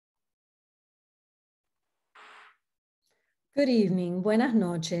Good evening, buenas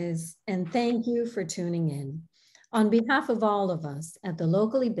noches, and thank you for tuning in. On behalf of all of us at the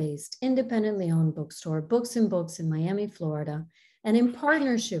locally based, independently owned bookstore, Books and Books in Miami, Florida, and in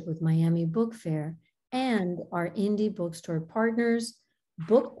partnership with Miami Book Fair and our indie bookstore partners,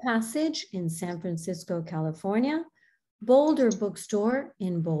 Book Passage in San Francisco, California, Boulder Bookstore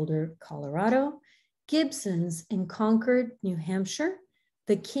in Boulder, Colorado, Gibson's in Concord, New Hampshire,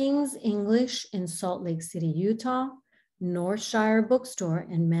 the King's English in Salt Lake City, Utah, Northshire Bookstore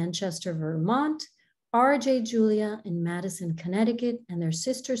in Manchester, Vermont, R.J. Julia in Madison, Connecticut, and their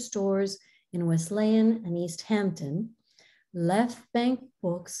sister stores in Wesleyan and East Hampton, Left Bank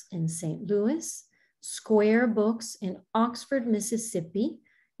Books in St. Louis, Square Books in Oxford, Mississippi,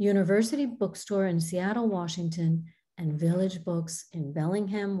 University Bookstore in Seattle, Washington, and Village Books in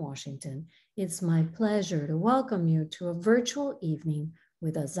Bellingham, Washington. It's my pleasure to welcome you to a virtual evening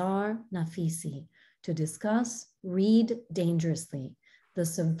with Azar Nafisi to discuss Read Dangerously, the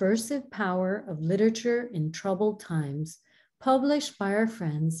subversive power of literature in troubled times, published by our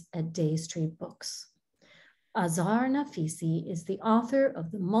friends at Day Street Books. Azar Nafisi is the author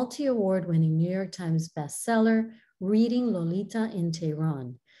of the multi-award-winning New York Times bestseller, Reading Lolita in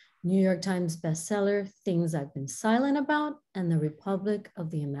Tehran, New York Times bestseller, Things I've Been Silent About, and The Republic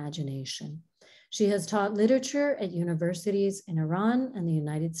of the Imagination. She has taught literature at universities in Iran and the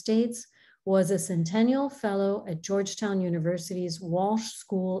United States, was a Centennial Fellow at Georgetown University's Walsh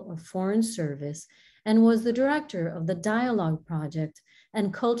School of Foreign Service, and was the director of the Dialogue Project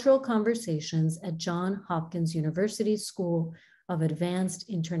and Cultural Conversations at Johns Hopkins University School of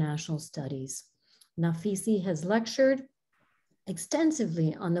Advanced International Studies. Nafisi has lectured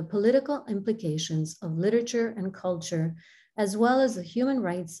extensively on the political implications of literature and culture, as well as the human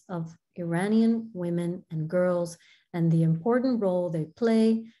rights of Iranian women and girls, and the important role they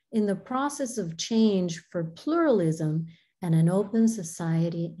play in the process of change for pluralism and an open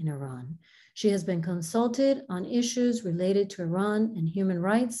society in Iran. She has been consulted on issues related to Iran and human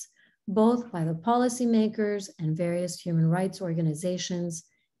rights, both by the policymakers and various human rights organizations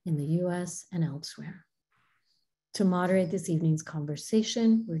in the US and elsewhere. To moderate this evening's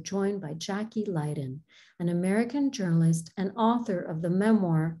conversation, we're joined by Jacki Lyden, an American journalist and author of the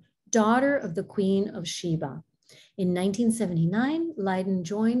memoir, Daughter of the Queen of Sheba. In 1979, Lyden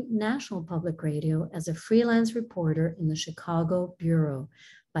joined National Public Radio as a freelance reporter in the Chicago Bureau.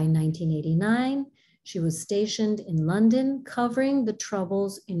 By 1989, she was stationed in London, covering the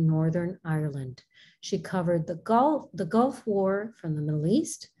troubles in Northern Ireland. She covered the Gulf War from the Middle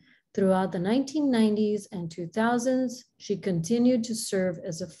East. Throughout the 1990s and 2000s, she continued to serve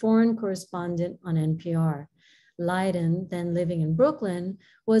as a foreign correspondent on NPR. Lyden, then living in Brooklyn,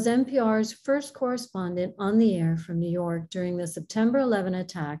 was NPR's first correspondent on the air from New York during the September 11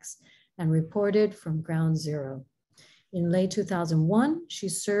 attacks and reported from Ground Zero. In late 2001, she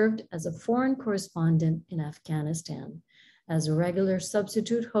served as a foreign correspondent in Afghanistan. As a regular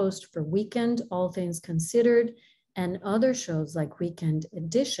substitute host for Weekend, All Things Considered, and other shows like Weekend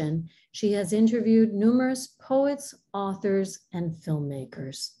Edition, she has interviewed numerous poets, authors, and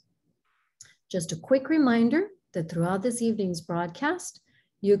filmmakers. Just a quick reminder that throughout this evening's broadcast,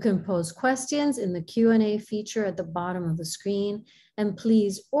 you can post questions in the Q&A feature at the bottom of the screen, and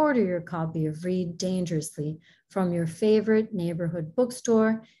please order your copy of Read Dangerously from your favorite neighborhood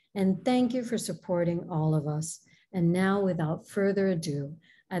bookstore, and thank you for supporting all of us. And now, without further ado,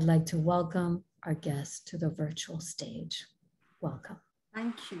 I'd like to welcome our guest to the virtual stage. Welcome.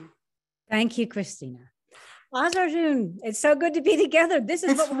 Thank you. Thank you, Christina. Azarjun, it's so good to be together. This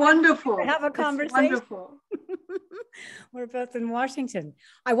is it's wonderful. To have a conversation. Wonderful. We're both in Washington.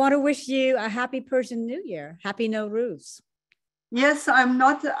 I want to wish you a happy Persian New Year. Happy Nowruz. Yes, I'm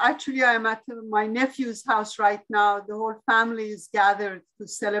not, actually I'm at my nephew's house right now. The whole family is gathered to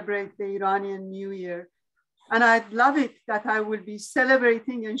celebrate the Iranian New Year. And I'd love it that I will be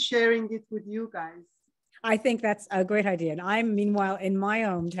celebrating and sharing it with you guys. I think that's a great idea. And I'm meanwhile in my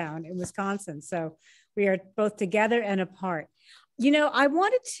hometown in Wisconsin. So we are both together and apart. You know, I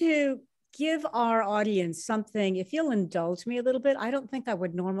wanted to give our audience something, if you'll indulge me a little bit. I don't think I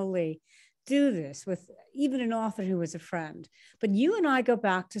would normally do this with even an author who was a friend, but you and I go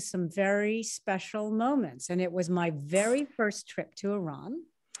back to some very special moments. And it was my very first trip to Iran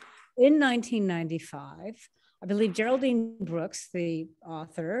in 1995. I believe Geraldine Brooks, the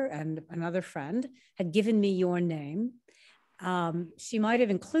author, and another friend had given me your name. She might have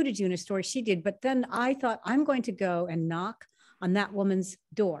included you in a story she did, but then I thought, I'm going to go and knock on that woman's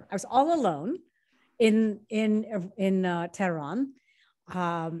door. I was all alone in Tehran.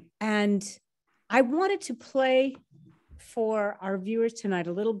 And I wanted to play for our viewers tonight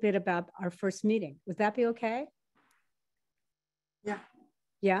a little bit about our first meeting. Would that be okay? Yeah.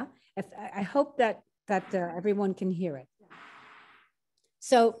 Yeah. I hope that everyone can hear it.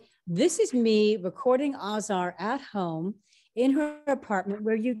 So this is me recording Azar at home in her apartment,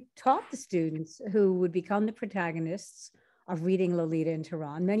 where you taught the students who would become the protagonists of reading Lolita in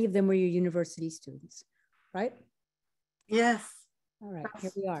Tehran. Many of them were your university students, right? Yes. All right,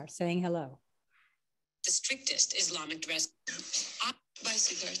 here we are saying hello. The strictest Islamic dress. Bye,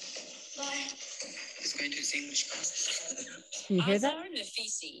 sweetheart. Bye. He's going to his English class. Can you hear that? Azar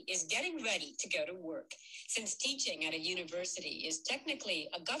Nafisi is getting ready to go to work. Since teaching at a university is technically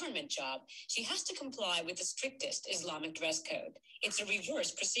a government job, she has to comply with the strictest Islamic dress code. It's a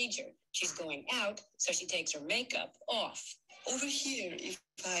reverse procedure. She's going out, so she takes her makeup off. Over here, if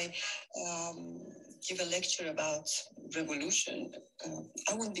I give a lecture about revolution,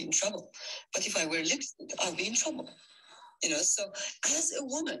 I wouldn't be in trouble. But if I wear lipstick, I'll be in trouble. So as a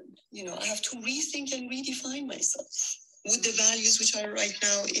woman, I have to rethink and redefine myself with the values which are right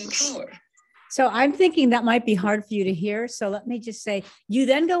now in power. So I'm thinking that might be hard for you to hear. So let me just say, you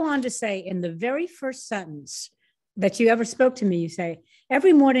then go on to say in the very first sentence that you ever spoke to me, you say,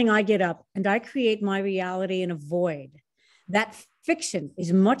 every morning I get up and I create my reality in a void. That fiction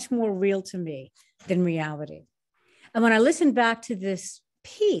is much more real to me than reality. And when I listened back to this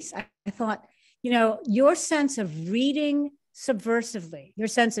piece, I thought, your sense of reading subversively, your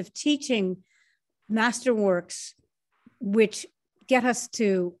sense of teaching masterworks, which get us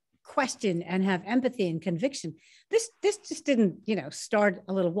to question and have empathy and conviction. This just didn't, start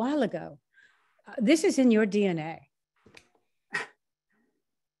a little while ago. This is in your DNA.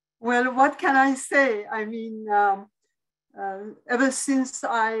 Well, what can I say? I mean, ever since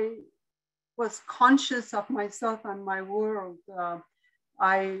I was conscious of myself and my world,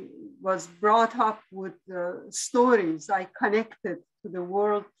 I was brought up with stories. I connected to the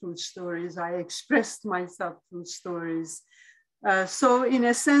world through stories. I expressed myself through stories. So in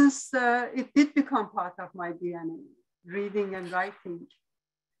a sense, it did become part of my DNA, reading and writing.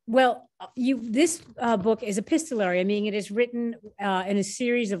 Well, this book is epistolary. I mean, it is written in a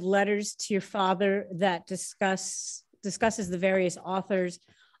series of letters to your father that discusses the various authors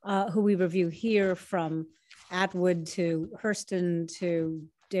who we review here, from Atwood to Hurston to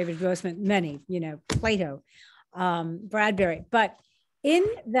David Grossman, many, Plato, Bradbury. But in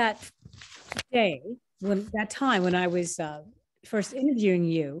that day, when I was first interviewing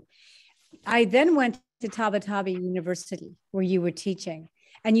you, I then went to Tabatabai University, where you were teaching.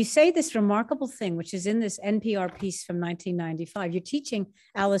 And you say this remarkable thing, which is in this NPR piece from 1995. You're teaching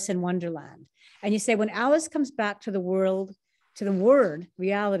Alice in Wonderland. And you say, when Alice comes back to the world, to the word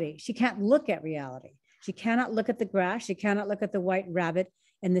reality, she can't look at reality. She cannot look at the grass. She cannot look at the white rabbit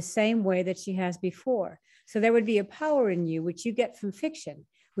in the same way that she has before. So there would be a power in you, which you get from fiction,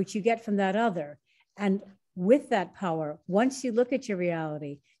 which you get from that other. And with that power, once you look at your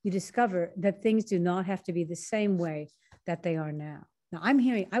reality, you discover that things do not have to be the same way that they are now. Now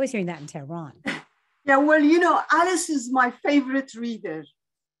I was hearing that in Tehran. Yeah, well, Alice is my favorite reader.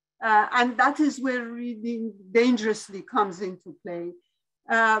 And that is where reading dangerously comes into play,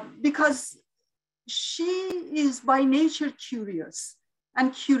 because she is by nature curious,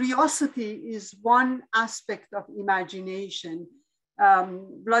 and curiosity is one aspect of imagination.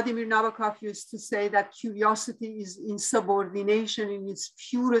 Vladimir Nabokov used to say that curiosity is insubordination in its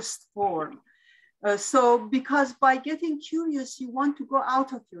purest form. So because by getting curious, you want to go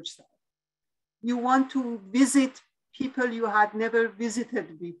out of yourself. You want to visit people you had never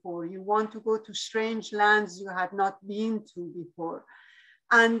visited before. You want to go to strange lands you had not been to before.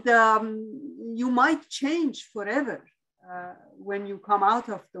 And you might change forever when you come out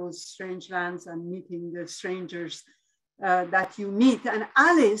of those strange lands and meeting the strangers that you meet. And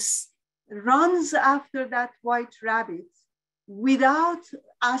Alice runs after that white rabbit without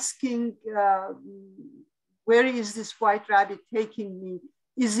asking, where is this white rabbit taking me?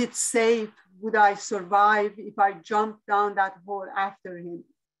 Is it safe? Would I survive if I jump down that hole after him?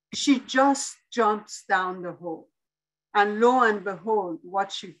 She just jumps down the hole. And lo and behold,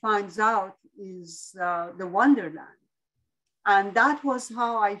 what she finds out is the Wonderland. And that was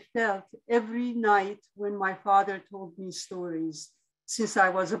how I felt every night when my father told me stories since I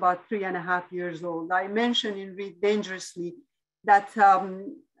was about 3.5 years old. I mentioned in Read Dangerously that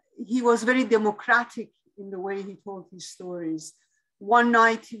he was very democratic in the way he told his stories. One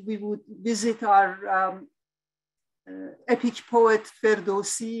night we would visit our epic poet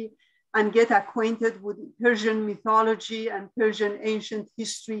Ferdowsi and get acquainted with Persian mythology and Persian ancient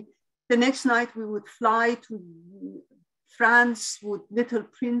history. The next night we would fly to France with Little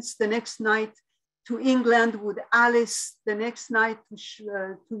Prince. The next night to England with Alice. The next night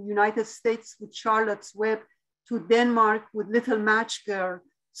to United States with Charlotte's Web. to Denmark with Little Match Girl.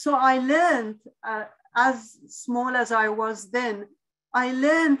 So I learned, as small as I was then, I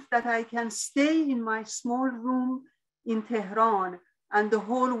learned that I can stay in my small room in Tehran and the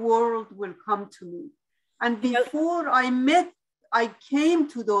whole world will come to me. And before I came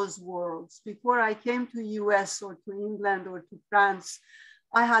to those worlds, before I came to US or to England or to France,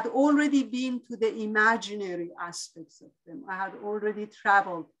 I had already been to the imaginary aspects of them. I had already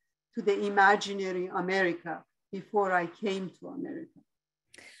traveled to the imaginary America before I came to America.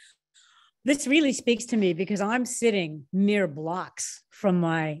 This really speaks to me because I'm sitting mere blocks from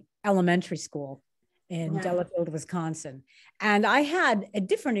my elementary school in Delafield, Wisconsin. And I had a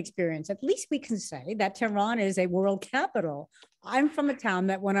different experience. At least we can say that Tehran is a world capital. I'm from a town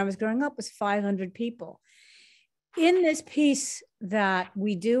that when I was growing up was 500 people. In this piece that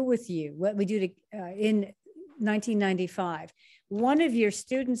we do with you, what we do in 1995, one of your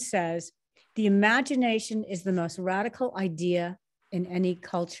students says, the imagination is the most radical idea in any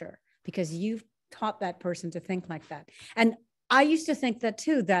culture, because you've taught that person to think like that. And I used to think that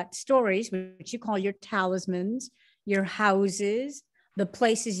too, that stories, which you call your talismans, your houses, the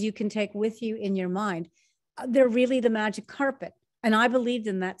places you can take with you in your mind, they're really the magic carpet. And I believed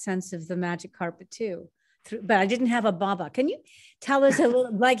in that sense of the magic carpet too. But I didn't have a Baba. Can you tell us a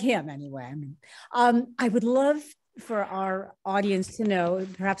little, like him anyway? I would love for our audience to know,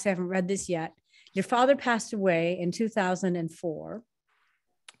 perhaps I haven't read this yet, your father passed away in 2004.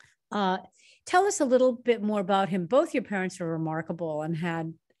 Tell us a little bit more about him. Both your parents are remarkable and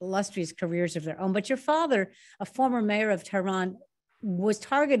had illustrious careers of their own, but your father, a former mayor of Tehran, was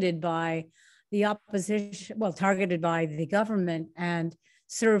targeted by the opposition, well, targeted by the government, and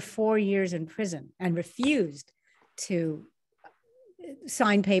served 4 years in prison and refused to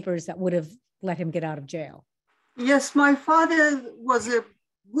sign papers that would have let him get out of jail. Yes, my father was a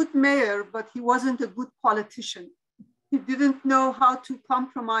good mayor, but he wasn't a good politician. He didn't know how to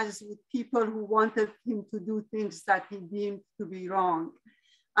compromise with people who wanted him to do things that he deemed to be wrong.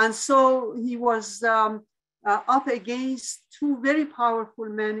 And so he was up against two very powerful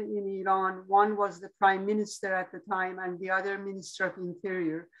men in Iran. One was the prime minister at the time and the other minister of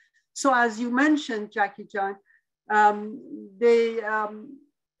interior. So as you mentioned, Jackie John, they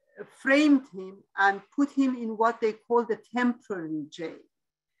framed him and put him in what they called a temporary jail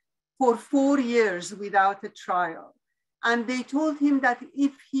for 4 years without a trial. And they told him that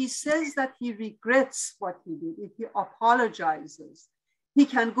if he says that he regrets what he did, if he apologizes, he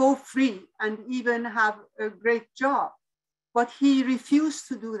can go free and even have a great job. But he refused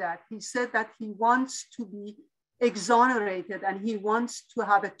to do that. He said that he wants to be exonerated and he wants to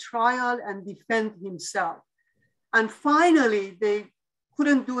have a trial and defend himself. And finally, they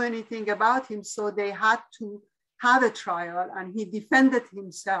couldn't do anything about him, so they had to have a trial, and he defended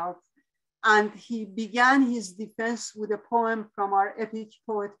himself. And he began his defense with a poem from our epic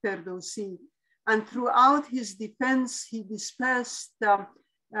poet Ferdowsi. And throughout his defense, he dispersed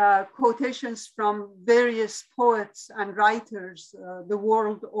quotations from various poets and writers the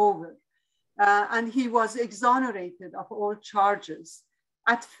world over. And he was exonerated of all charges.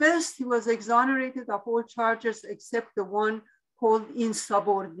 At first, he was exonerated of all charges except the one called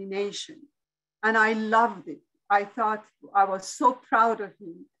insubordination. And I loved it. I thought I was so proud of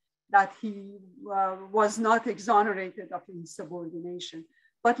him that he was not exonerated of insubordination.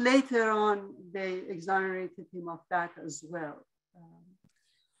 But later on, they exonerated him of that as well.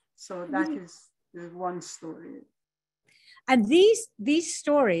 So that is the one story. And these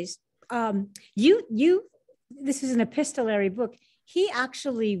stories, this is an epistolary book. He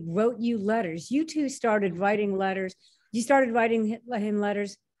actually wrote you letters. You two started writing letters. You started writing him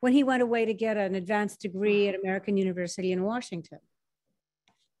letters when he went away to get an advanced degree at American University in Washington.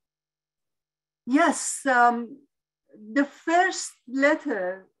 Yes, the first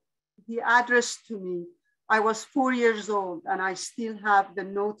letter he addressed to me, I was 4 years old, and I still have the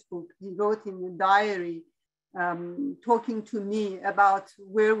notebook. He wrote in the diary, talking to me about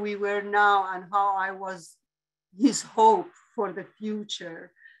where we were now and how I was his hope for the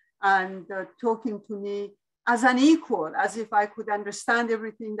future, and talking to me as an equal, as if I could understand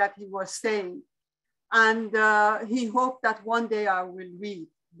everything that he was saying. And he hoped that one day I will read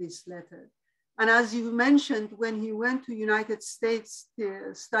this letter. And as you mentioned, when he went to United States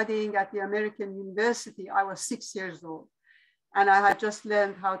studying at the American University, I was 6 years old. And I had just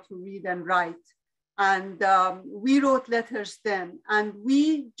learned how to read and write. And we wrote letters then. And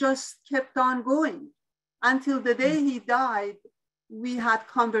we just kept on going. Until the day he died, we had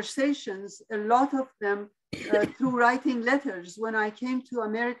conversations, a lot of them through writing letters. When I came to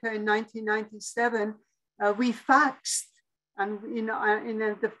America in 1997, we faxed. And in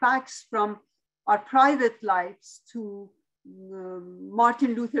the fax from our private lives to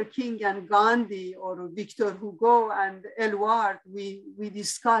Martin Luther King and Gandhi or Victor Hugo and Eluard, we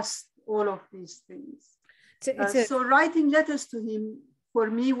discussed all of these things. So writing letters to him for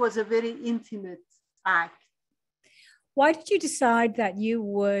me was a very intimate act. Why did you decide that you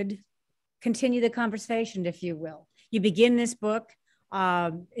would continue the conversation, if you will? You begin this book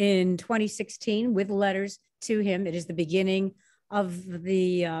in 2016 with letters to him. It is the beginning of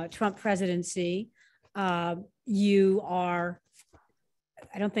the Trump presidency. You are,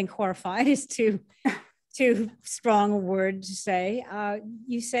 I don't think horrified is too strong a word to say.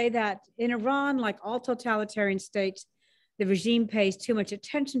 You say that in Iran, like all totalitarian states, the regime pays too much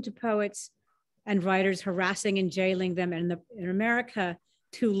attention to poets and writers, harassing and jailing them. And in America,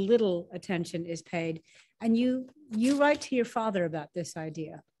 too little attention is paid. And you write to your father about this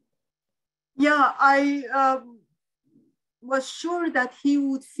idea. Yeah, I was sure that he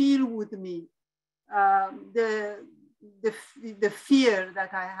would feel with me the fear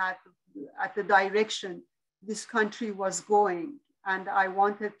that I had at the direction this country was going. And I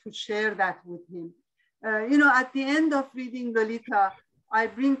wanted to share that with him. At the end of reading Lolita, I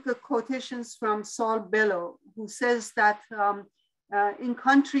bring the quotations from Saul Bellow, who says that in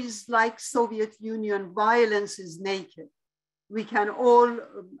countries like Soviet Union, violence is naked. We can all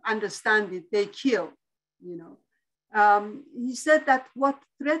understand it, they kill, He said that what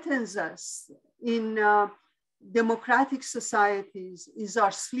threatens us in democratic societies is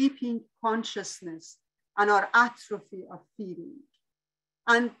our sleeping consciousness and our atrophy of feeling.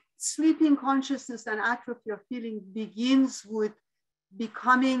 And sleeping consciousness and atrophy of feeling begins with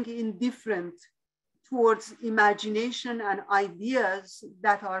becoming indifferent towards imagination and ideas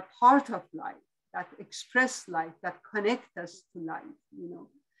that are part of life, that express life, that connect us to life,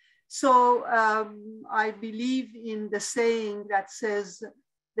 So I believe in the saying that says,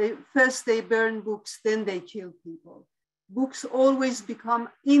 first they burn books, then they kill people. Books always become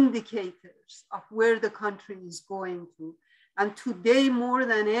indicators of where the country is going to. And today, more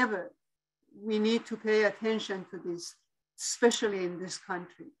than ever, we need to pay attention to this, especially in this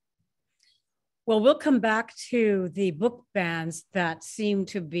country. Well, we'll come back to the book bans that seem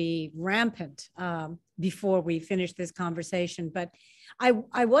to be rampant before we finish this conversation. But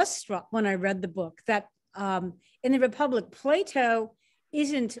I was struck when I read the book that in the Republic, Plato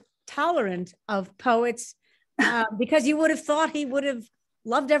isn't tolerant of poets because you would have thought he would have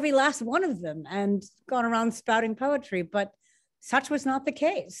loved every last one of them and gone around spouting poetry, but such was not the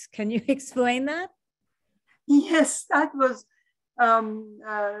case. Can you explain that? Yes, that was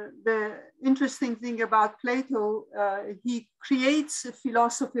the interesting thing about Plato. He creates a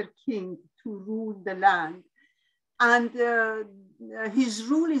philosopher king to rule the land. And his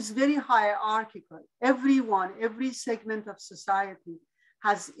rule is very hierarchical. Everyone, every segment of society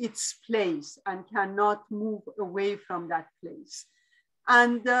has its place and cannot move away from that place.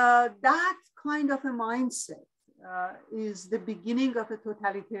 And that kind of a mindset is the beginning of a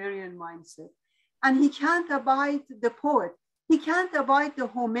totalitarian mindset. And he can't abide the poet. He can't abide the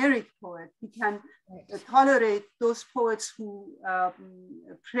Homeric poet. He can tolerate those poets who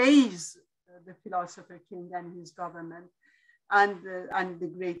praise the philosopher king and his government and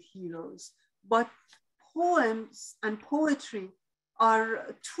the great heroes. But poems and poetry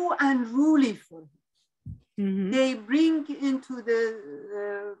are too unruly for him. Mm-hmm. They bring into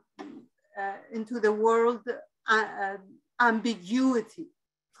the world ambiguity,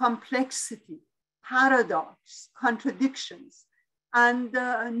 complexity, paradox, contradictions, and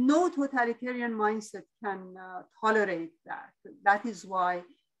no totalitarian mindset can tolerate that. That is why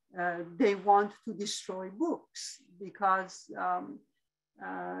they want to destroy books, because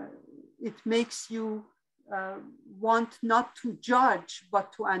it makes you want not to judge,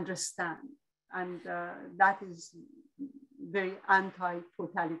 but to understand. And that is very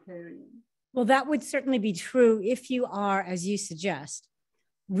anti-totalitarian. Well, that would certainly be true if you are, as you suggest,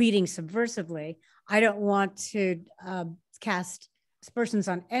 reading subversively. I don't want to cast aspersions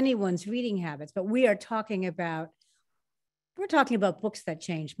on anyone's reading habits, but we're talking about books that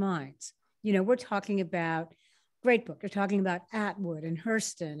change minds. We're talking about great book. We're talking about Atwood and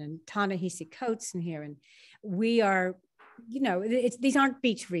Hurston and Ta-Nehisi Coates in here. And we are, these aren't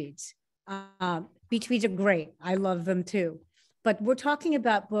beach reads. Beach reads are great. I love them too. But we're talking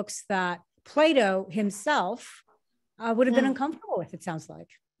about books that Plato himself would have been uncomfortable with, it sounds like,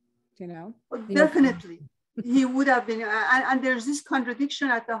 Definitely. He would have been. And there's this contradiction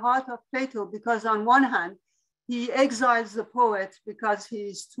at the heart of Plato, because on one hand, he exiles the poet because he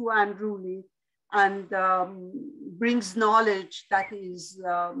is too unruly and brings knowledge that is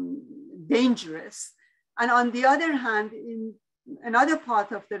dangerous. And on the other hand, in another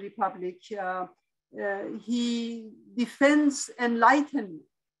part of the Republic, he defends enlightenment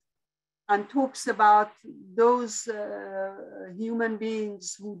and talks about those human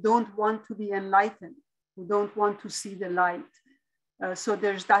beings who don't want to be enlightened, who don't want to see the light. So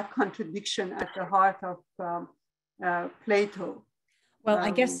there's that contradiction at the heart of Plato. Well,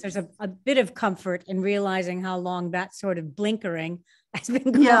 I guess there's a bit of comfort in realizing how long that sort of blinkering has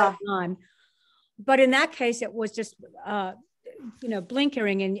been going on. But in that case, it was just,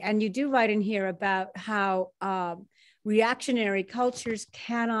 blinkering. And you do write in here about how reactionary cultures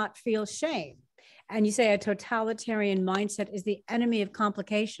cannot feel shame. And you say a totalitarian mindset is the enemy of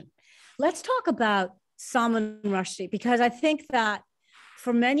complication. Let's talk about Salman Rushdie, because I think that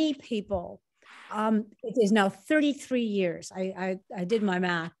for many people, it is now 33 years, I did my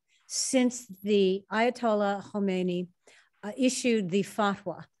math, since the Ayatollah Khomeini issued the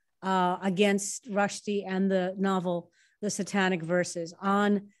fatwa against Rushdie and the novel, The Satanic Verses,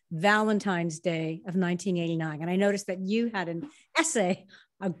 on Valentine's Day of 1989. And I noticed that you had an essay,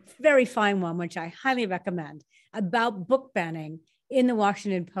 a very fine one, which I highly recommend, about book banning in the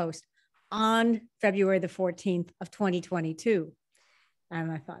Washington Post on February the 14th of 2022.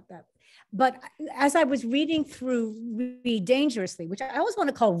 And I thought that, but as I was reading through Read Dangerously, which I always want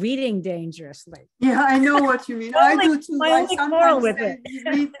to call Reading Dangerously. Yeah, I know what you mean. I do too. My only quarrel with it.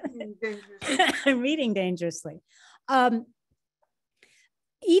 Reading Dangerously. Reading Dangerously.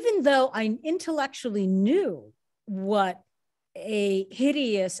 Even though I intellectually knew what a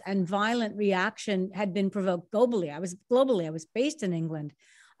hideous and violent reaction had been provoked globally. I was based in England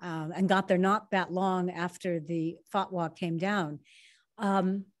and got there not that long after the fatwa came down.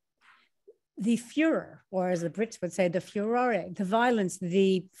 The furor, or as the Brits would say, the furore, the violence,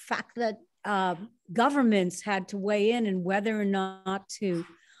 the fact that governments had to weigh in and whether or not to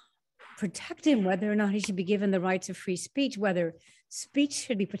protect him, whether or not he should be given the rights of free speech, whether speech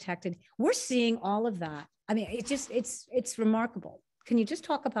should be protected. We're seeing all of that. I mean, it's remarkable. Can you just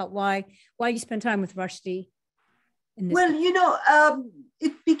talk about why you spend time with Rushdie? Well,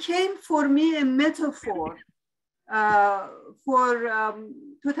 it became for me a metaphor for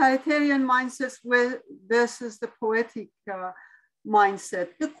totalitarian mindsets versus the poetic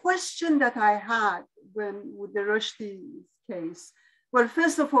mindset. The question that I had with the Rushdie case, well,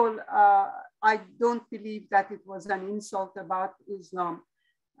 first of all, I don't believe that it was an insult about Islam.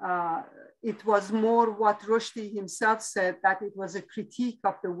 It was more what Rushdie himself said, that it was a critique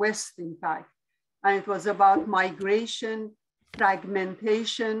of the West, in fact. And it was about migration,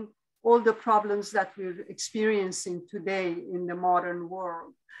 fragmentation, all the problems that we're experiencing today in the modern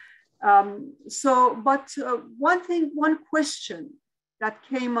world. One question that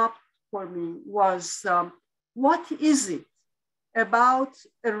came up for me was, what is it about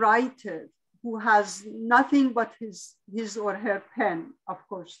a writer who has nothing but his or her pen, of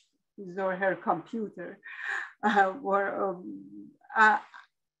course, his or her computer,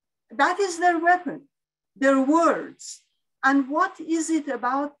 that is their weapon, their words. And what is it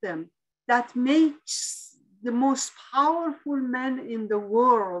about them that makes the most powerful men in the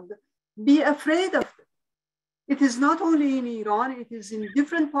world be afraid of them? It is not only in Iran, it is in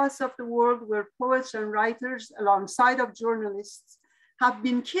different parts of the world where poets and writers, alongside of journalists, have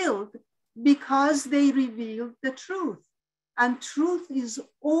been killed because they revealed the truth. And truth is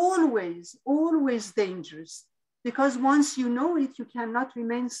always, always dangerous, because once you know it, you cannot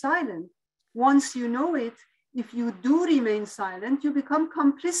remain silent. Once you know it, if you do remain silent, you become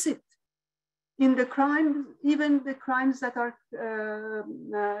complicit in the crime, even the crimes that are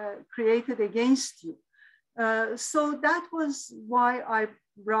created against you. So that was why I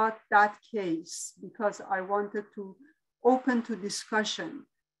brought that case, because I wanted to open to discussion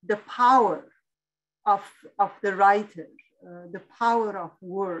the power of the writer, the power of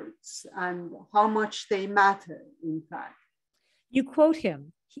words, and how much they matter, in fact. You quote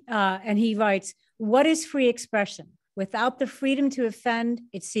him, and he writes, "What is free expression? Without the freedom to offend,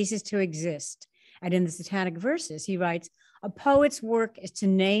 it ceases to exist." And in the Satanic Verses, he writes, "A poet's work is to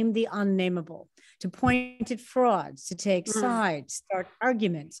name the unnameable, to point at frauds, to take sides, start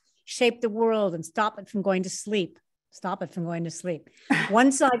arguments, shape the world, and stop it from going to sleep. Stop it from going to sleep.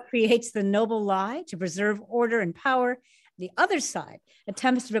 One side creates the noble lie to preserve order and power. The other side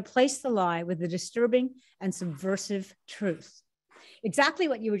attempts to replace the lie with the disturbing and subversive truth." Exactly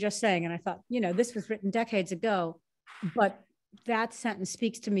what you were just saying. And I thought, this was written decades ago, but that sentence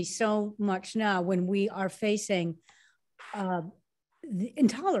speaks to me so much now when we are facing the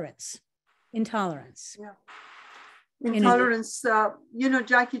intolerance. Yeah. Intolerance,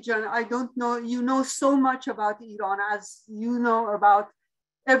 Jackie John, I don't know, you know so much about Iran as you know about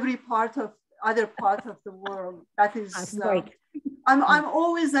every other part of the world. That is I'm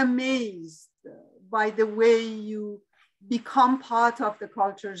always amazed by the way you become part of the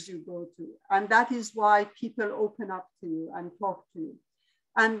cultures you go to. And that is why people open up to you and talk to you.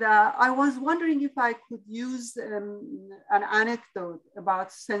 And I was wondering if I could use an anecdote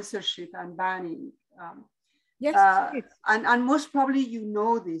about censorship and banning. Yes. And most probably you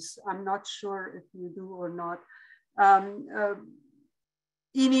know this. I'm not sure if you do or not.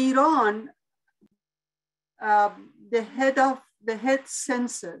 In Iran, the head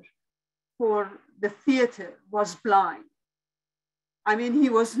censor for the theater was blind. I mean, he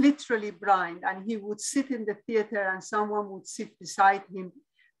was literally blind, and he would sit in the theater and someone would sit beside him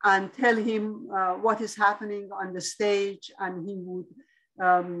and tell him what is happening on the stage, and he would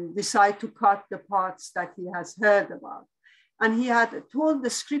decide to cut the parts that he has heard about. And he had told the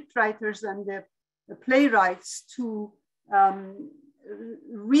scriptwriters and the playwrights to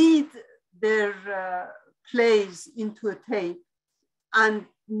read their plays into a tape and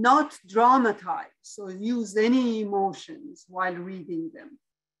not dramatize or use any emotions while reading them.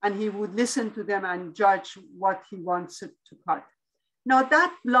 And he would listen to them and judge what he wanted to cut. Now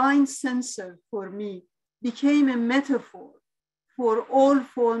that blind censor for me became a metaphor for all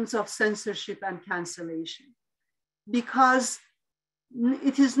forms of censorship and cancellation, because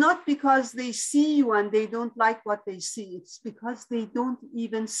it is not because they see you and they don't like what they see, it's because they don't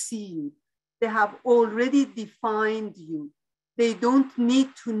even see you. They have already defined you. They don't need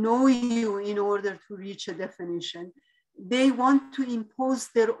to know you in order to reach a definition. They want to impose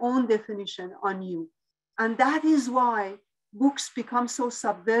their own definition on you. And that is why books become so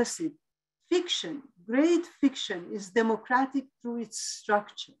subversive. Fiction, great fiction, is democratic through its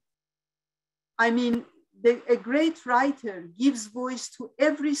structure. I mean, a great writer gives voice to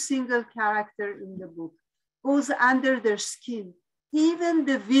every single character in the book, goes under their skin. Even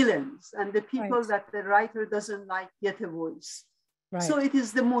the villains and the people that the writer doesn't like get a voice. Right. So it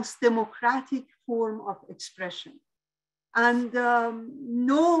is the most democratic form of expression. And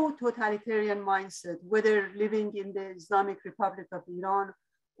no totalitarian mindset, whether living in the Islamic Republic of Iran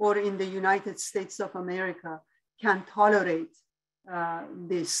or in the United States of America, can tolerate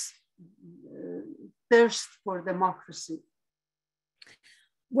this thirst for democracy.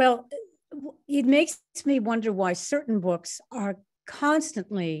 Well, it makes me wonder why certain books are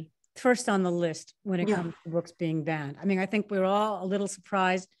constantly first on the list when it comes to books being banned. I mean, I think we're all a little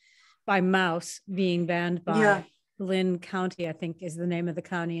surprised by Mouse being banned by Lynn County, I think is the name of the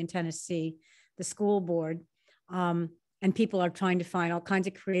county in Tennessee, the school board. And people are trying to find all kinds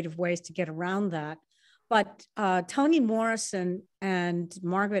of creative ways to get around that. But Toni Morrison and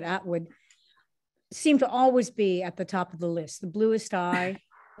Margaret Atwood seem to always be at the top of the list. The Bluest Eye,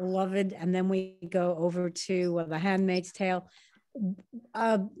 Beloved, and then we go over to The Handmaid's Tale.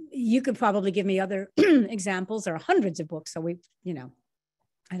 You could probably give me other examples. There are hundreds of books, so we, you know,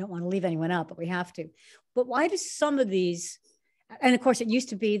 I don't want to leave anyone out, but we have to. But why do some of these, and of course it used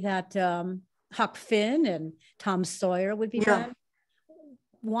to be that Huck Finn and Tom Sawyer would be banned.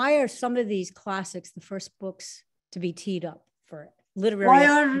 Why are some of these classics the first books to be teed up for literary? Why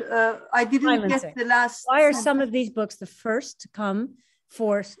are, I didn't get the last. Why are some of these books the first to come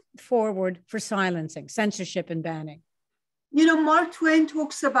forward for silencing, censorship and banning? You know, Mark Twain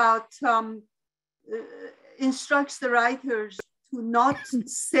talks about, instructs the writers to not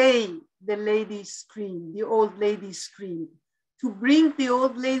say the lady scream, the old lady scream, to bring the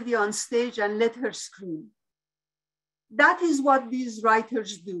old lady on stage and let her scream. That is what these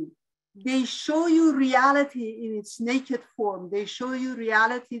writers do. They show you reality in its naked form. They show you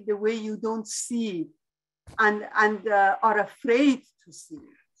reality the way you don't see it and are afraid to see it.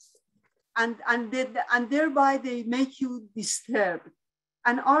 And thereby they make you disturbed.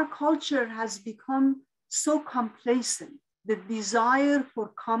 And our culture has become so complacent. The desire for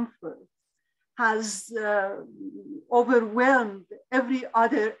comfort has overwhelmed every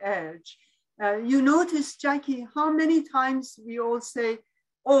other urge. You notice, Jacki, how many times we all say,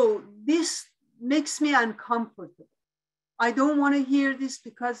 oh, this makes me uncomfortable. I don't want to hear this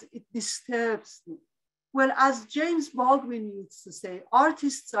because it disturbs me. Well, as James Baldwin used to say,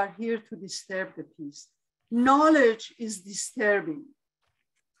 artists are here to disturb the piece. Knowledge is disturbing.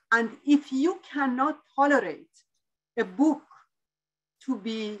 And if you cannot tolerate a book to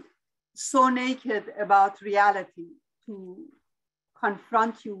be so naked about reality, to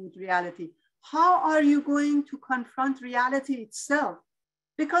confront you with reality, how are you going to confront reality itself?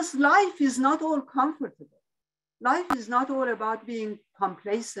 Because life is not all comfortable. Life is not all about being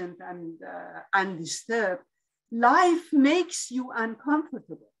complacent and undisturbed. Life makes you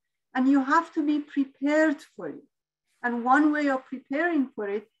uncomfortable, and you have to be prepared for it. And one way of preparing for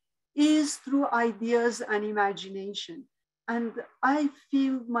it is through ideas and imagination. And I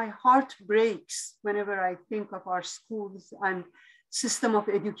feel my heart breaks whenever I think of our schools and system of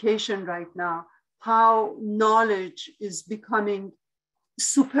education right now, how knowledge is becoming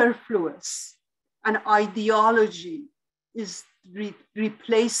superfluous and ideology is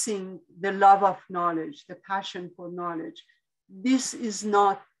replacing the love of knowledge, the passion for knowledge. This is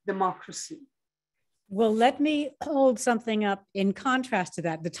not democracy. Well, let me hold something up in contrast to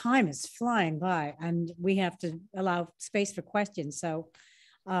that. The time is flying by and we have to allow space for questions. So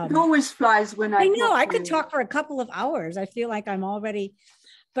it always flies when I know I could talk for a couple of hours. I feel like I'm already,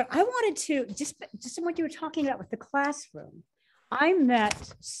 but I wanted to, just what you were talking about with the classroom. I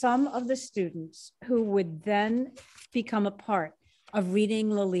met some of the students who would then become a part of reading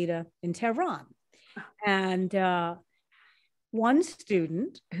Lolita in Tehran. And one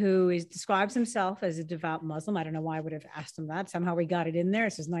student who describes himself as a devout Muslim. I don't know why I would have asked him that. Somehow we got it in there.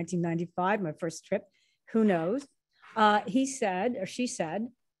 This is 1995, my first trip. Who knows? He said, or she said,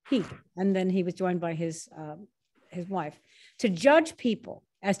 and then he was joined by his wife, to judge people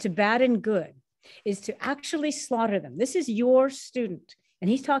as to bad and good is to actually slaughter them. This is your student. And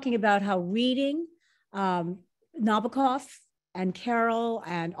he's talking about how reading Nabokov and Carroll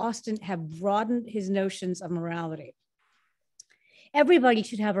and Austen have broadened his notions of morality. Everybody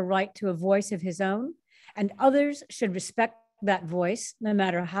should have a right to a voice of his own, and others should respect that voice, no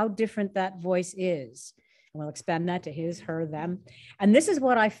matter how different that voice is. And we'll expand that to his, her, them. And this is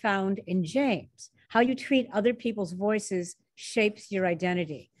what I found in James. How you treat other people's voices shapes your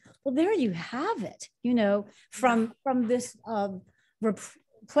identity. Well, there you have it, you know, from this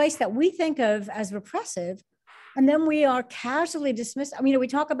place that we think of as repressive, and then we are casually dismissed. I mean, we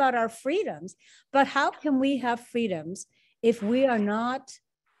talk about our freedoms, but how can we have freedoms if we are not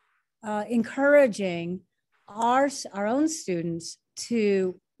encouraging our own students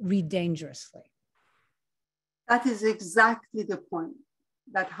to read dangerously? That is exactly the point,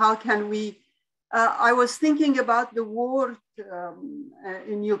 that how can we, I was thinking about the war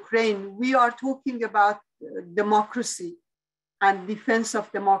in Ukraine. We are talking about democracy and defense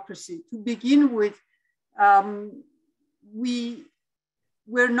of democracy. To begin with, we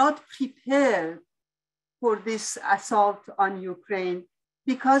were not prepared for this assault on Ukraine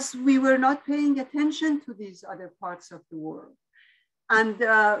because we were not paying attention to these other parts of the world. And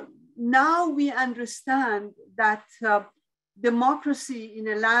now we understand that democracy in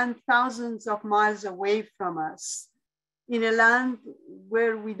a land thousands of miles away from us, in a land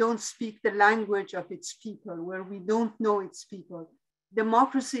where we don't speak the language of its people, where we don't know its people,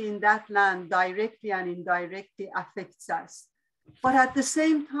 democracy in that land directly and indirectly affects us. But at the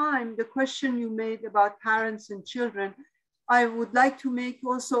same time, the question you made about parents and children, I would like to make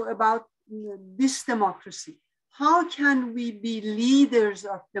also about this democracy. How can we be leaders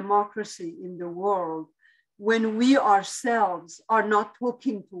of democracy in the world when we ourselves are not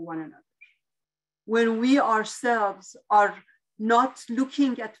talking to one another? When we ourselves are not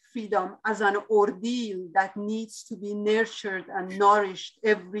looking at freedom as an ordeal that needs to be nurtured and nourished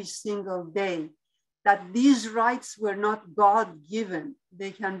every single day, that these rights were not God-given.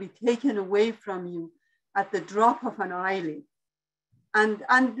 They can be taken away from you at the drop of an eyelid. And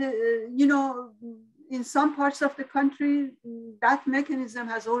you know, in some parts of the country, that mechanism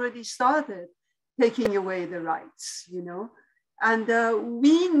has already started taking away the rights, you know. And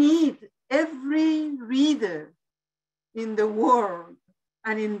we need every reader in the world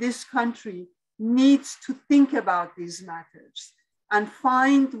and in this country needs to think about these matters and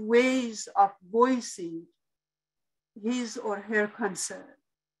find ways of voicing his or her concern.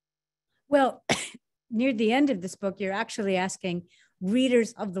 Well, near the end of this book, you're actually asking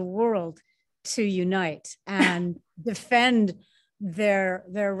readers of the world to unite and defend their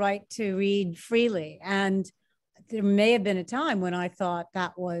right to read freely. And there may have been a time when I thought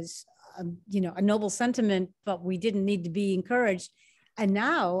that was, you know, a noble sentiment, but we didn't need to be encouraged. And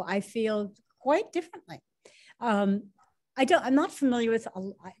now I feel quite differently. I'm not familiar with,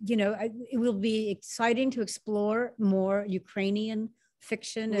 you know, it will be exciting to explore more Ukrainian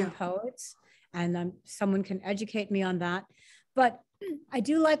fiction and poets, and someone can educate me on that. But I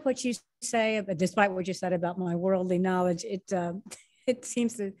do like what you say, despite what you said about my worldly knowledge, it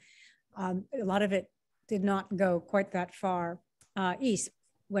seems that a lot of it did not go quite that far east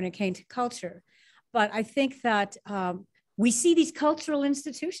when it came to culture. But I think that we see these cultural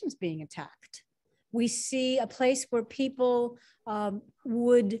institutions being attacked. We see a place where people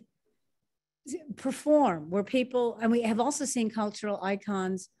would perform, where people, and we have also seen cultural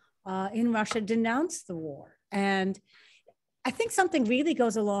icons in Russia denounce the war. And I think something really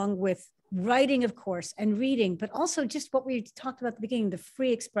goes along with writing, of course, and reading, but also just what we talked about at the beginning, the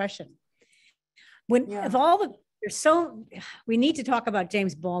free expression. When of all the we need to talk about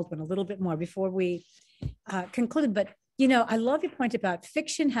James Baldwin a little bit more before we conclude. But, you know, I love your point about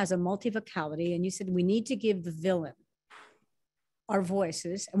fiction has a multivocality. And you said we need to give the villain our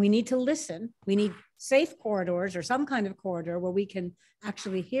voices and we need to listen. We need safe corridors or some kind of corridor where we can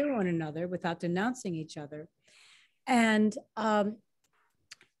actually hear one another without denouncing each other. And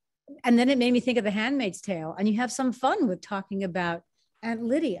then it made me think of The Handmaid's Tale, and you have some fun with talking about Aunt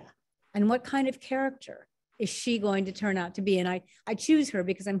Lydia and what kind of character is she going to turn out to be. And I choose her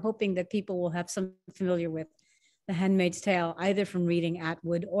because I'm hoping that people will have some familiar with The Handmaid's Tale, either from reading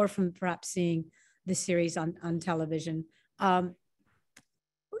Atwood or from perhaps seeing the series on television. Do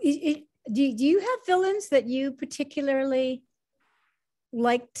you have villains that you particularly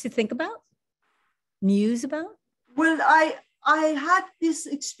like to think about, muse about? Well, I had this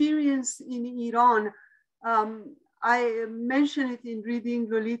experience in Iran. I mentioned it in reading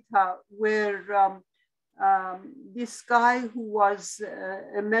Lolita, where this guy who was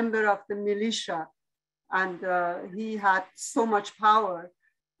a member of the militia, and he had so much power,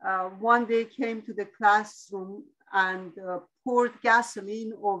 one day came to the classroom and poured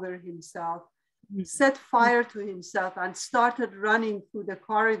gasoline over himself, set fire to himself, and started running through the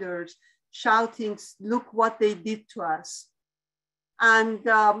corridors, shouting, "Look what they did to us." And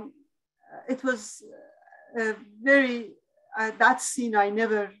it was very, that scene I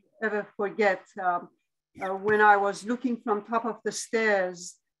never ever forget. When I was looking from top of the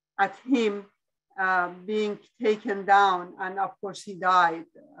stairs at him being taken down, and of course he died.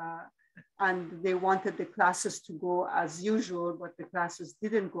 And they wanted the classes to go as usual, but the classes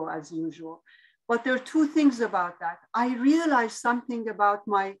didn't go as usual. But there are two things about that. I realized something about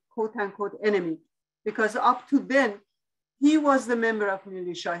my quote unquote enemy, because up to then, he was the member of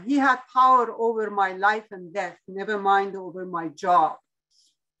militia. He had power over my life and death, never mind over my job.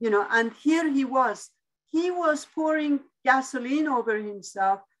 You know, and here he was pouring gasoline over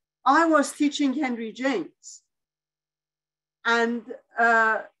himself. I was teaching Henry James. And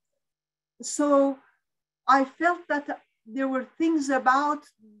so I felt that there were things about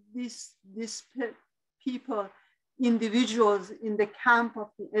these people, individuals in the camp of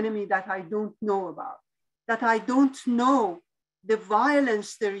the enemy that I don't know about, that I don't know the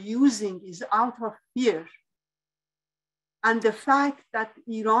violence they're using is out of fear. And the fact that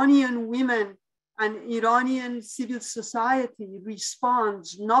Iranian women and Iranian civil society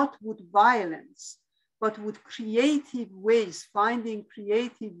responds not with violence, but with creative ways, finding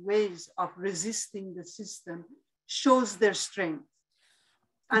creative ways of resisting the system, shows their strength.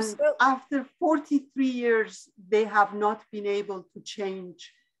 And after 43 years, they have not been able to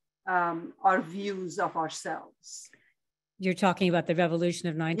change our views of ourselves. You're talking about the revolution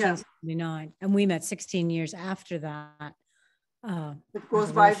of 1979, yeah. And we met 16 years after that. It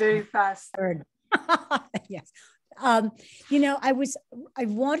goes by very fast. Yes. You know, I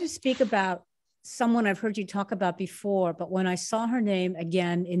want to speak about someone I've heard you talk about before, but when I saw her name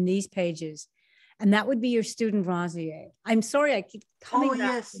again in these pages, and that would be your student Razieh. I'm sorry, I keep coming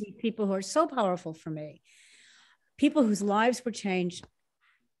back to these people who are so powerful for me. People whose lives were changed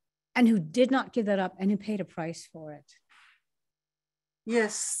and who did not give that up and who paid a price for it.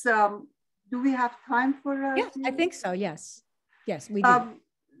 Yes. Do we have time for Razieh? Yes, I think so. Yes. Yes, we do.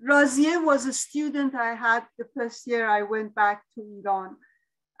 Razieh was a student I had the first year I went back to Iran.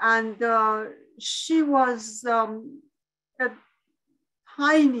 And she was a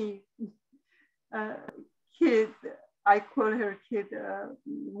tiny kid, I call her kid,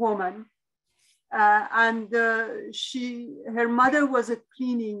 woman. And her mother was a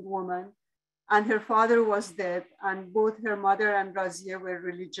cleaning woman and her father was dead. And both her mother and Razieh were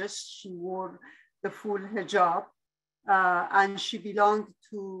religious. She wore the full hijab. And she belonged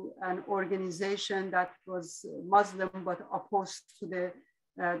to an organization that was Muslim but opposed to the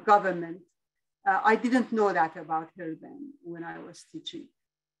government. I didn't know that about her then when I was teaching.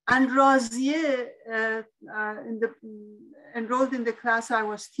 And Razieh enrolled in the class I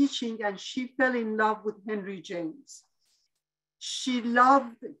was teaching, and she fell in love with Henry James. She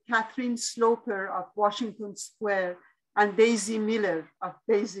loved Catherine Sloper of Washington Square and Daisy Miller of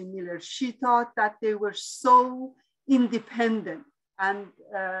Daisy Miller. She thought that they were so independent, and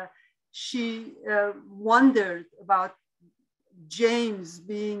she wondered about James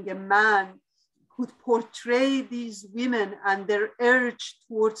being a man could portray these women and their urge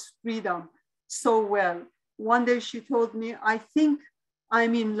towards freedom so well. One day she told me, "I think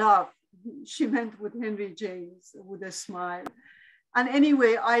I'm in love." She meant with Henry James, with a smile. And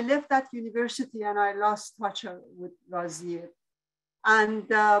anyway, I left that university and I lost touch with Razieh. And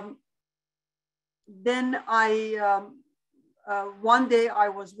then one day I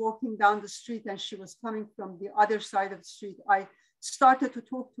was walking down the street and she was coming from the other side of the street. I started to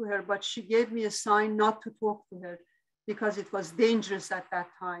talk to her, but she gave me a sign not to talk to her because it was dangerous at that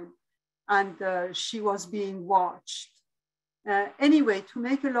time. And she was being watched. Anyway, to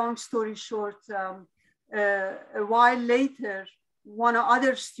make a long story short, a while later, one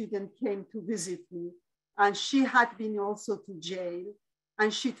other student came to visit me, and she had been also to jail.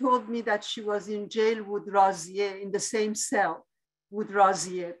 And she told me that she was in jail with Razieh, in the same cell with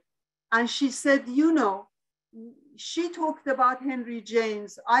Razieh. And she said, you know, she talked about Henry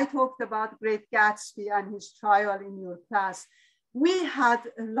James. I talked about Great Gatsby and his trial in your class. We had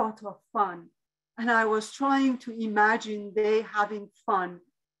a lot of fun. And I was trying to imagine they having fun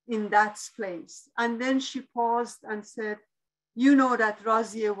in that place. And then she paused and said, you know that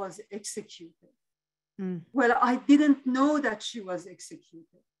Razieh was executed. Mm. Well, I didn't know that she was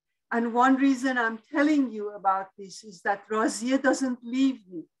executed. And one reason I'm telling you about this is that Razieh doesn't leave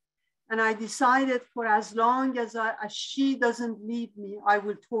me. And I decided for as long as she doesn't leave me, I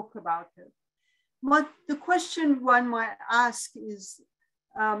will talk about her. But the question one might ask is,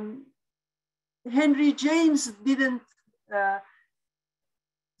 Henry James didn't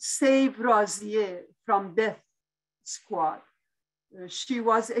save Razieh from death squad. She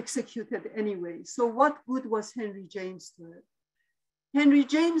was executed anyway. So what good was Henry James to her? Henry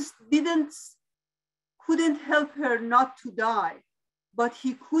James couldn't help her not to die, but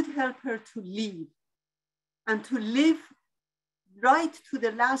he could help her to live and to live right to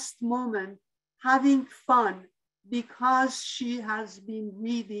the last moment, having fun because she has been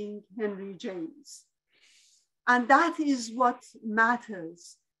reading Henry James. And that is what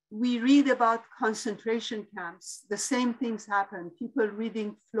matters. We read about concentration camps. The same things happen. People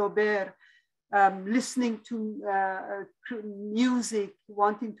reading Flaubert, listening to music,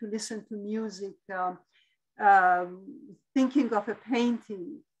 wanting to listen to music, thinking of a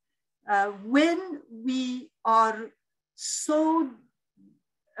painting. When we are so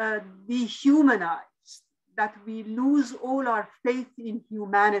dehumanized that we lose all our faith in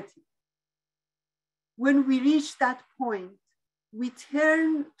humanity, when we reach that point, we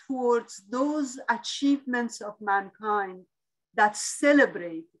turn towards those achievements of mankind that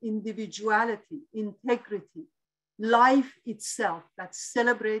celebrate individuality, integrity, life itself, that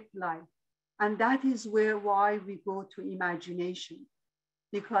celebrate life. And that is why we go to imagination,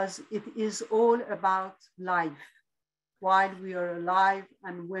 because it is all about life while we are alive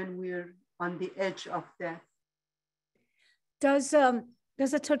and when we're on the edge of death. Does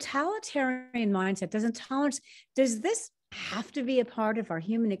a totalitarian mindset, does this have to be a part of our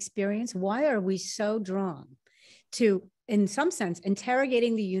human experience? Why are we so drawn to, in some sense,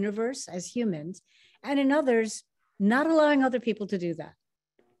 interrogating the universe as humans, and in others, not allowing other people to do that?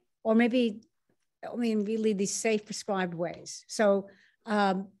 Or maybe, we lead these safe, prescribed ways. So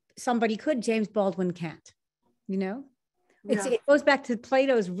somebody could, James Baldwin can't, you know? Yeah. It goes back to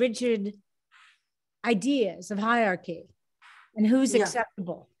Plato's rigid ideas of hierarchy and who's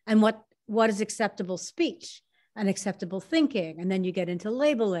acceptable and what is acceptable speech and acceptable thinking. And then you get into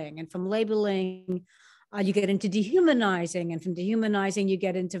labeling, and from labeling, you get into dehumanizing, and from dehumanizing, you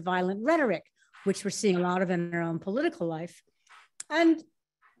get into violent rhetoric, which we're seeing a lot of in our own political life. And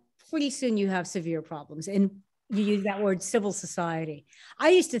pretty soon you have severe problems. And you use that word, civil society. I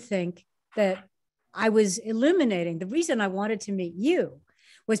used to think that I was illuminating. The reason I wanted to meet you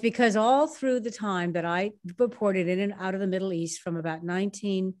was because all through the time that I reported in and out of the Middle East from about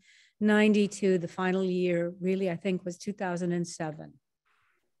 1992, the final year, really, I think was 2007.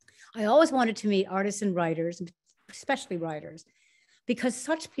 I always wanted to meet artists and writers, especially writers, because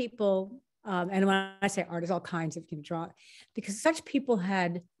such people, and when I say artists, all kinds of draw, because such people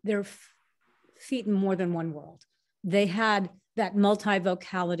had their feet in more than one world. They had that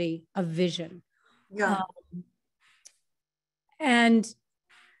multivocality of vision. Yeah. And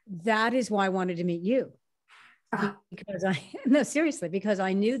that is why I wanted to meet you. Because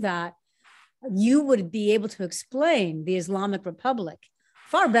I knew that you would be able to explain the Islamic Republic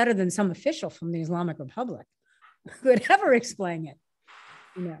far better than some official from the Islamic Republic could ever explain it.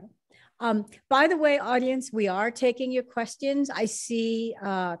 You know. By the way, audience, we are taking your questions. I see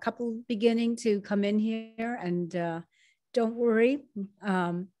a couple beginning to come in here, and don't worry,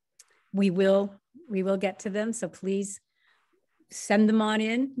 we will get to them. So please send them on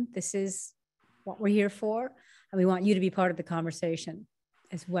in. This is what we're here for. And we want you to be part of the conversation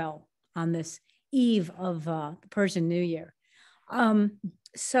as well on this eve of the Persian New Year.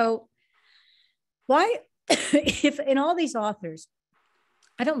 So why, if in all these authors,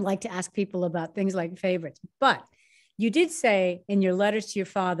 I don't like to ask people about things like favorites, but you did say in your letters to your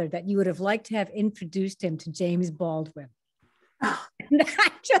father that you would have liked to have introduced him to James Baldwin.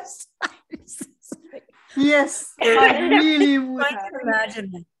 Yes, I really would I can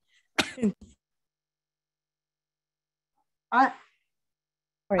imagine that.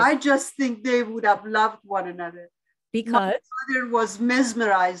 I just think they would have loved one another. Because my father was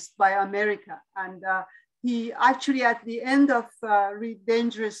mesmerized by America, and he actually, at the end of Read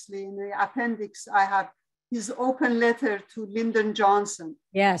Dangerously, in the appendix, I have his open letter to Lyndon Johnson.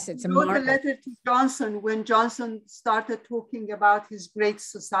 Yes, it's a wrote marvel. a letter to Johnson when Johnson started talking about his great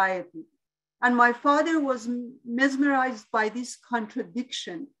society. And my father was mesmerized by this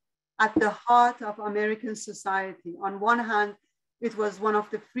contradiction at the heart of American society. On one hand, it was one of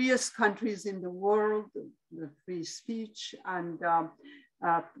the freest countries in the world, the free speech, and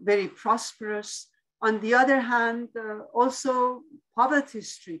very prosperous. On the other hand, also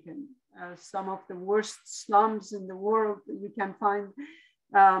poverty-stricken. Some of the worst slums in the world you can find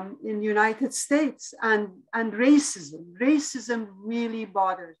in the United States, and racism. Racism really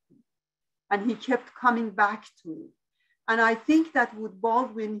bothered him, and he kept coming back to it. And I think that with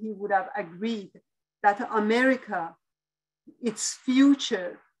Baldwin, he would have agreed that America, its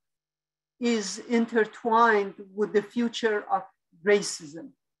future, is intertwined with the future of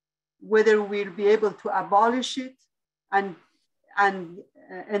racism, whether we'll be able to abolish it and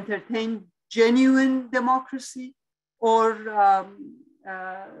entertain genuine democracy, or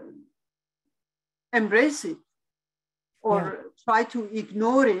embrace it, or try to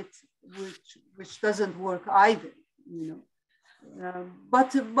ignore it, which doesn't work either, you know.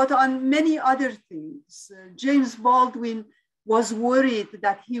 But on many other things, James Baldwin was worried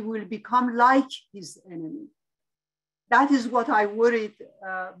that he will become like his enemy. That is what I worried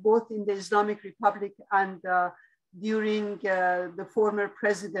both in the Islamic Republic and during the former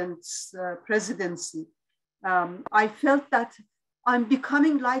president's presidency. I felt that I'm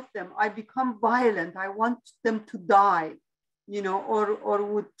becoming like them. I become violent. I want them to die, you know, or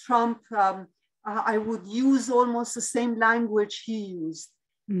with Trump, I would use almost the same language he used.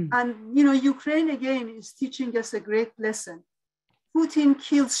 And, you know, Ukraine again is teaching us a great lesson. Putin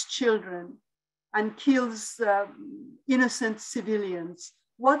kills children and kills innocent civilians.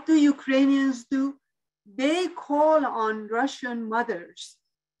 What do Ukrainians do? They call on Russian mothers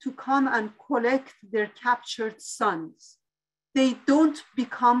to come and collect their captured sons. They don't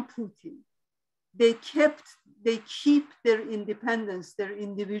become Putin. They keep their independence, their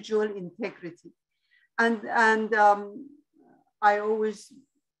individual integrity. And I always,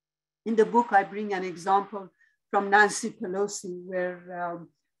 in the book, I bring an example from Nancy Pelosi, where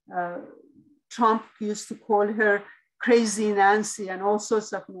Trump used to call her Crazy Nancy and all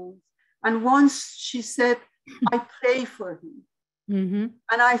sorts of names. And once she said, I pray for him.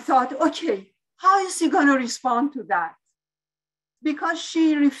 And I thought, okay, how is he going to respond to that? Because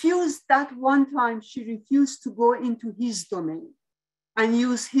she refused that one time, she refused to go into his domain and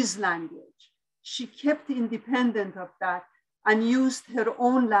use his language. She kept independent of that and used her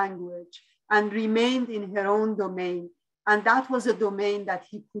own language and remained in her own domain. And that was a domain that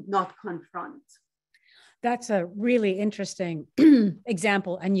he could not confront. That's a really interesting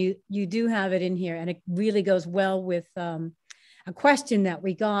example. And you do have it in here. And it really goes well with a question that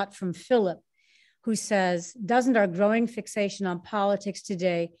we got from Philip, who says, doesn't our growing fixation on politics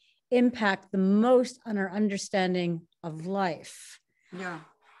today impact the most on our understanding of life? Yeah.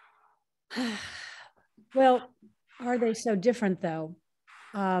 Well, are they so different though?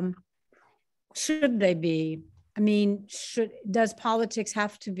 Should they be? I mean, does politics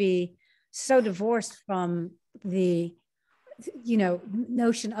have to be so divorced from the, you know,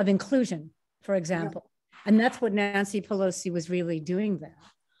 notion of inclusion, for example? Yeah. And that's what Nancy Pelosi was really doing there.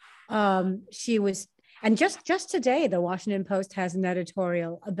 She was, and just today, the Washington Post has an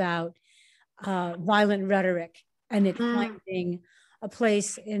editorial about violent rhetoric and it finding a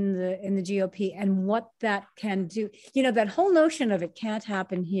place in the GOP and what that can do. You know, that whole notion of it can't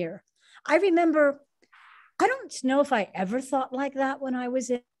happen here. I remember, I don't know if I ever thought like that when I was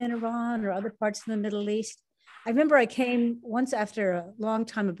in Iran or other parts of the Middle East. I remember I came once after a long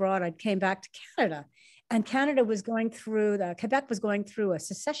time abroad, I came back to Canada. And Canada was going through, Quebec was going through a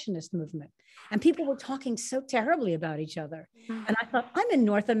secessionist movement. And people were talking so terribly about each other. And I thought, I'm in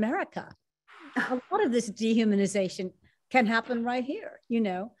North America. A lot of this dehumanization can happen right here, you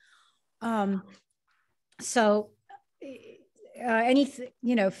know? Anything,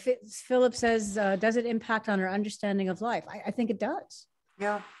 you know, Philip says, does it impact on our understanding of life? I think it does.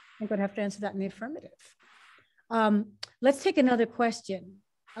 Yeah. I think I'd have to answer that in the affirmative. Let's take another question.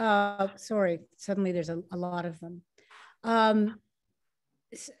 Sorry, suddenly there's a lot of them.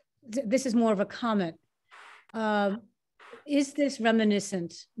 This is more of a comment. Is this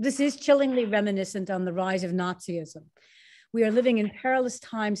reminiscent? This is chillingly reminiscent on the rise of Nazism, We are living in perilous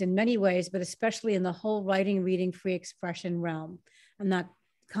times in many ways, but especially in the whole writing, reading, free expression realm. And that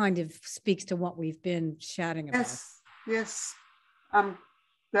kind of speaks to what we've been chatting about. Yes, yes. I'm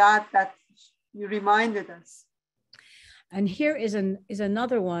glad that you reminded us. And here is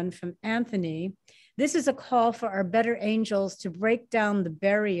another one from Anthony. This is a call for our better angels to break down the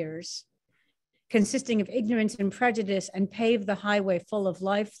barriers consisting of ignorance and prejudice and pave the highway full of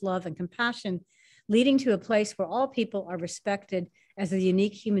life, love, and compassion, leading to a place where all people are respected as the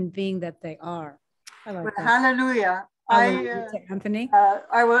unique human being that they are. I like that. Hallelujah. Anthony?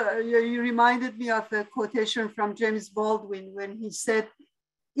 You reminded me of a quotation from James Baldwin when he said,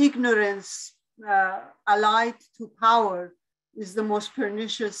 ignorance allied to power is the most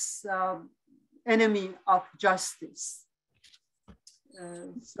pernicious enemy of justice.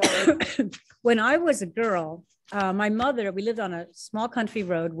 When I was a girl, my mother, we lived on a small country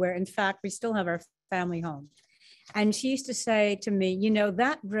road where in fact we still have our family home. And she used to say to me, you know,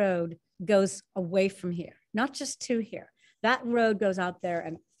 that road goes away from here, not just to here. That road goes out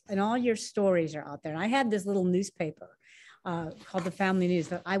there and all your stories are out there. And I had this little newspaper called the Family News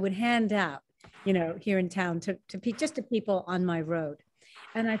that I would hand out, you know, here in town to people on my road.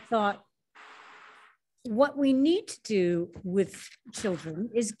 And I thought, what we need to do with children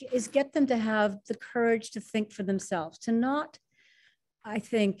is get them to have the courage to think for themselves, to not, I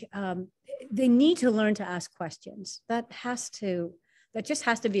think, they need to learn to ask questions. That just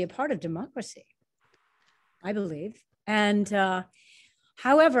has to be a part of democracy, I believe. And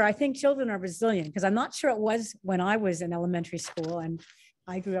however, I think children are resilient, because I'm not sure it was when I was in elementary school and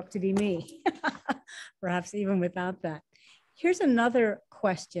I grew up to be me, perhaps even without that. Here's another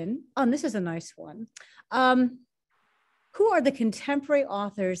question. Oh, and this is a nice one. Who are the contemporary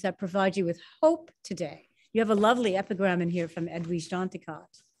authors that provide you with hope today? You have a lovely epigram in here from Edwige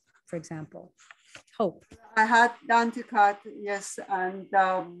Danticat, for example. Hope. I had Danticat, yes, and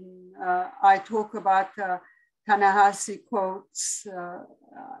I talk about Ta-Nehisi quotes.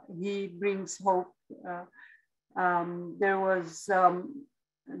 He brings hope. There was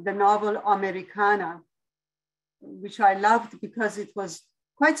the novel Americana, which I loved because it was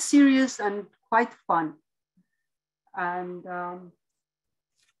quite serious and quite fun. And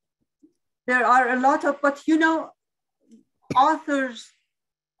there are a lot of, but you know,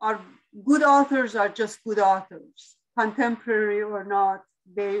 good authors are just good authors, contemporary or not,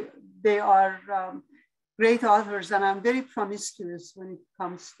 they are great authors, and I'm very promiscuous when it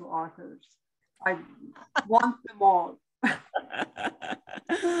comes to authors. I want them all.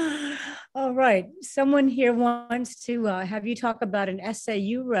 All right. Someone here wants to have you talk about an essay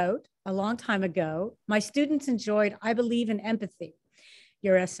you wrote a long time ago. My students enjoyed I Believe in Empathy,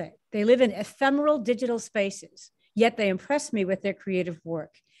 your essay. They live in ephemeral digital spaces, yet they impress me with their creative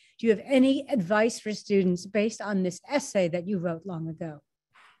work. Do you have any advice for students based on this essay that you wrote long ago?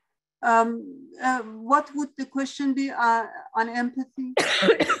 What would the question be on empathy?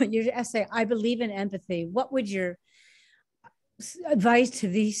 Your essay, I Believe in Empathy. What would your advice to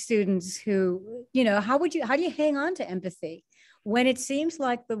these students who, you know, how do you hang on to empathy when it seems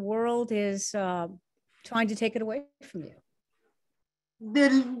like the world is trying to take it away from you?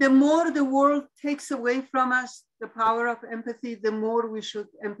 The more the world takes away from us the power of empathy, the more we should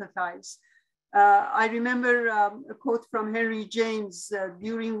empathize. I remember a quote from Henry James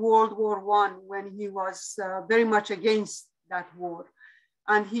during World War I, when he was very much against that war.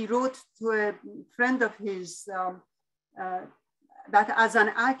 And he wrote to a friend of his that as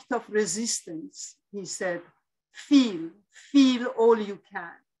an act of resistance, he said, feel all you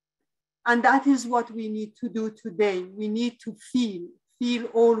can. And that is what we need to do today. We need to feel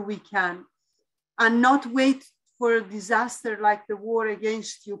all we can, and not wait for a disaster like the war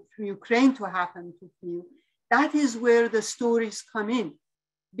against Ukraine to happen to feel. That is where the stories come in,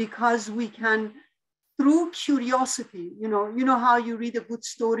 because we can, through curiosity, you know how you read a good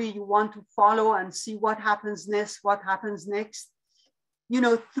story, you want to follow and see what happens next. You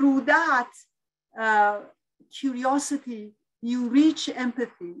know, through that curiosity, you reach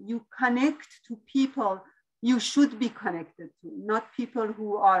empathy, you connect to people you should be connected to, not people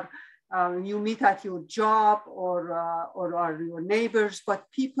who are you meet at your job or are your neighbors, but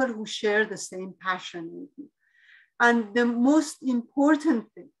people who share the same passion with you. And the most important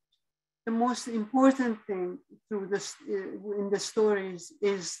thing through this in the stories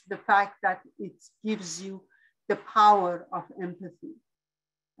is the fact that it gives you the power of empathy.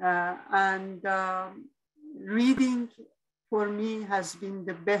 Reading for me has been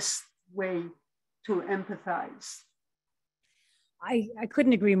the best way to empathize. I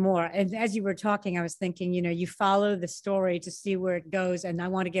couldn't agree more. And as you were talking, I was thinking, you know, you follow the story to see where it goes. And I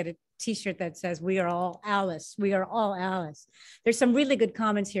want to get a t-shirt that says, "We are all Alice. We are all Alice." There's some really good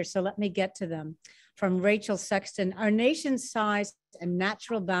comments here, so let me get to them. From Rachel Sexton: "Our nation's size and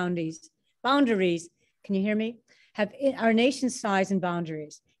natural boundaries, can you hear me? Our nation's size and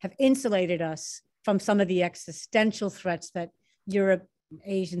boundaries have insulated us from some of the existential threats that Europe,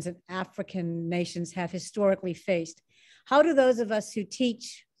 Asians, and African nations have historically faced. How do those of us who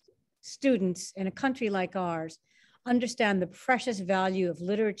teach students in a country like ours understand the precious value of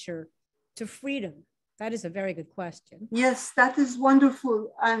literature to freedom?" That is a very good question. Yes, that is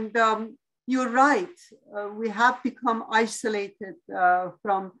wonderful. And you're right. We have become isolated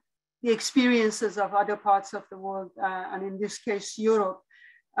from the experiences of other parts of the world, and in this case, Europe,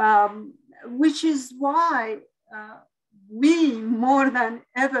 which is why we, more than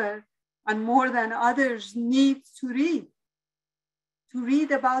ever and more than others, need to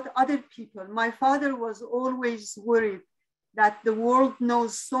read about other people. My father was always worried that the world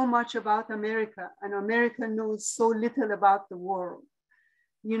knows so much about America and America knows so little about the world,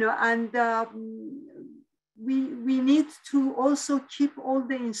 you know, and we need to also keep all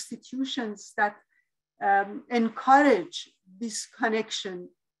the institutions that encourage this connection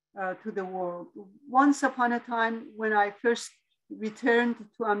to the world. Once upon a time, when I first returned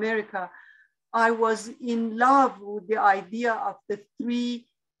to America, I was in love with the idea of the three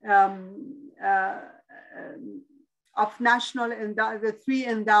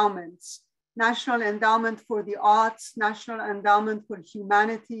endowments: National Endowment for the Arts, National Endowment for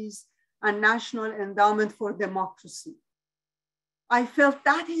Humanities, and National Endowment for Democracy. I felt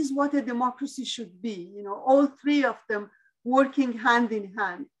that is what a democracy should be, you know, all three of them working hand in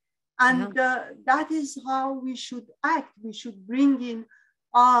hand. And that is how we should act. We should bring in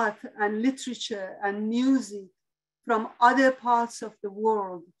art and literature and music from other parts of the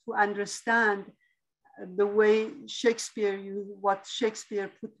world to understand the way what Shakespeare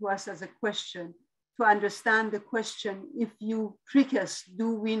put to us as a question, to understand the question, if you prick us, do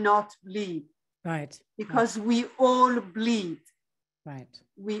we not bleed? Right. Because we all bleed. Right.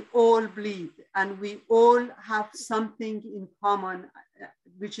 We all bleed, and we all have something in common,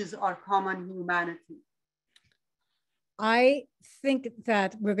 which is our common humanity. I think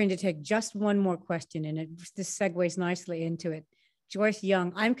that we're going to take just one more question, and this segues nicely into it. Joyce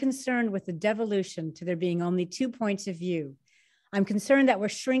Young: "I'm concerned with the devolution to there being only two points of view. I'm concerned that we're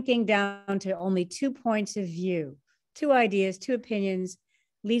shrinking down to only 2 points of view, 2 ideas, 2 opinions,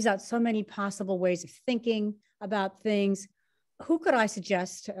 leaves out so many possible ways of thinking about things. Who could I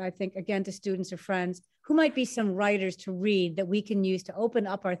suggest, I think, again, to students or friends, who might be some writers to read that we can use to open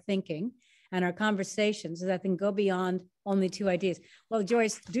up our thinking and our conversations so that can go beyond only 2 ideas?" Well,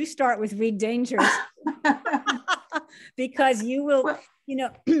 Joyce, do start with Read Dangerous. Because you will, you know,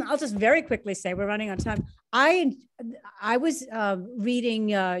 I'll just very quickly say, we're running out of time. I was reading,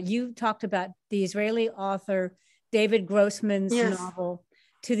 you talked about the Israeli author David Grossman's novel,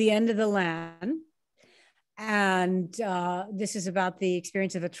 To the End of the Land. And this is about the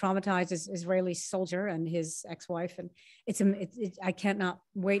experience of a traumatized Israeli soldier and his ex-wife. And I cannot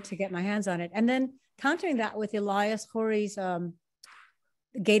wait to get my hands on it. And then countering that with Elias Khoury's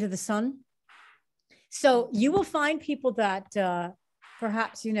Gate of the Sun. So you will find people that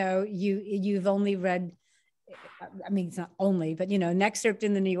perhaps, you know, you've only read, I mean, it's not only, but, you know, an excerpt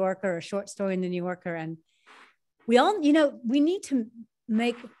in the New Yorker, a short story in the New Yorker. And we all, you know, we need to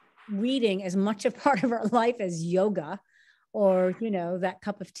make reading as much a part of our life as yoga or, you know, that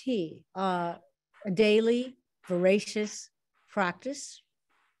cup of tea, a daily, voracious practice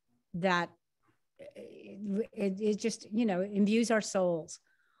that it just, you know, imbues our souls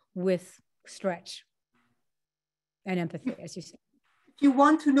with stretch and empathy, as you said. If you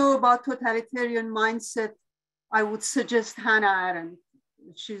want to know about totalitarian mindset, I would suggest Hannah Arendt.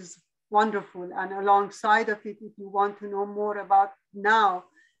 She's wonderful. And alongside of it, if you want to know more about now,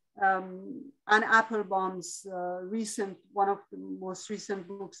 Anne Applebaum's one of the most recent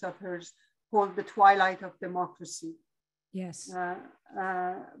books of hers called The Twilight of Democracy. Yes.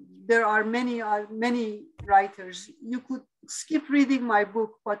 There are many writers. You could skip reading my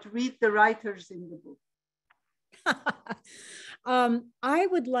book, but read the writers in the book. I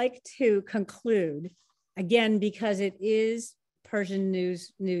would like to conclude, again, because it is Persian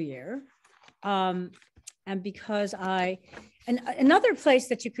New Year, and because another place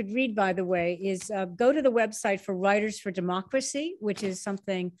that you could read, by the way, is go to the website for Writers for Democracy, which is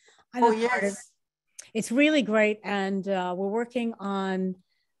something I'm a part of. It's really great, and we're working on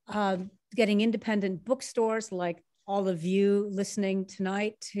getting independent bookstores like all of you listening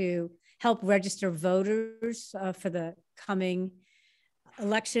tonight to help register voters for the coming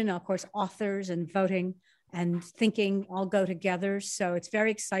election, of course, authors and voting and thinking all go together. So it's a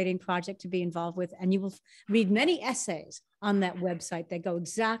very exciting project to be involved with. And you will read many essays on that website that go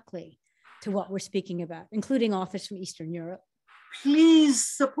exactly to what we're speaking about, including authors from Eastern Europe. Please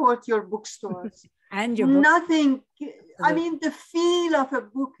support your bookstores. And your books. Nothing, I mean, the feel of a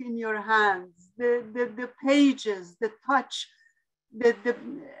book in your hands, the pages, the touch,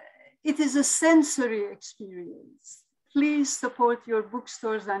 it is a sensory experience. Please support your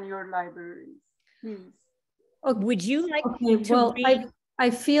bookstores and your libraries, please. Would you like to well, read? I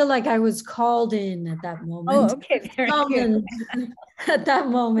feel like I was called in at that moment. Oh, okay, very good. At that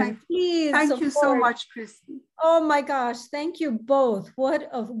moment, please. Thank you so much, Christy. Oh my gosh, thank you both. What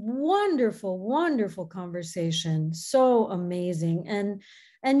a wonderful, wonderful conversation. So amazing.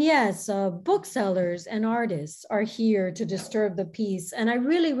 And yes, booksellers and artists are here to disturb the peace. And I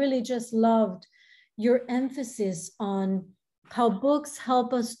really, really just loved your emphasis on how books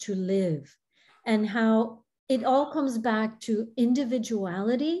help us to live and how it all comes back to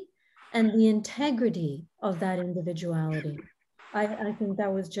individuality and the integrity of that individuality. I think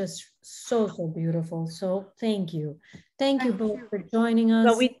that was just so, so beautiful. So thank you. Thank you both for joining us.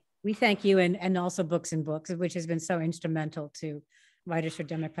 Well, we thank you and also Books and Books, which has been so instrumental to Writers for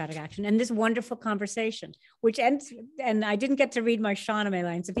Democratic Action and this wonderful conversation, which ends, and I didn't get to read my Shahnameh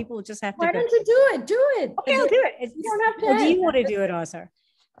line, so people will just have to Why don't you do it? Do it. Okay, I'll do it. You don't have to. Or do you want to do it, Azar?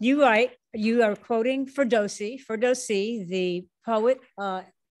 You are quoting Ferdowsi, the poet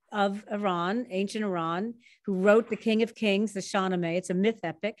of Iran, ancient Iran, who wrote The King of Kings, the Shahnameh. It's a myth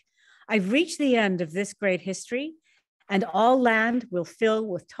epic. I've reached the end of this great history, and all land will fill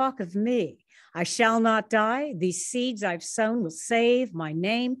with talk of me. I shall not die. These seeds I've sown will save my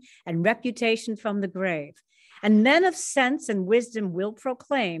name and reputation from the grave. And men of sense and wisdom will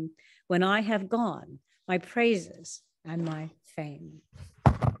proclaim, when I have gone, my praises and my fame.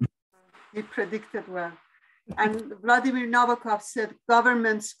 He predicted well. And Vladimir Nabokov said,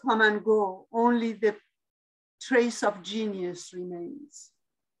 governments come and go, only the trace of genius remains.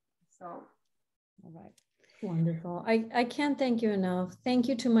 So, all right. Wonderful. I can't thank you enough. Thank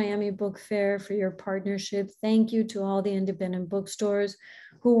you to Miami Book Fair for your partnership. Thank you to all the independent bookstores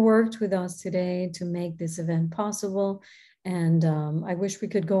who worked with us today to make this event possible. And I wish we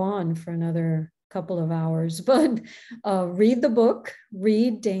could go on for another couple of hours, but read the book,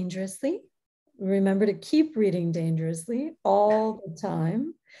 read dangerously. Remember to keep reading dangerously all the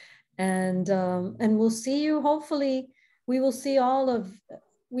time. And we'll see you, hopefully, we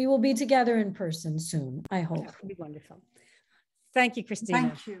will be together in person soon, I hope. That would be wonderful. Thank you, Christina.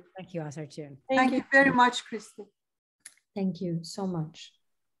 Thank you. Thank you, Azar too. Thank you very much, Christy. Thank you so much.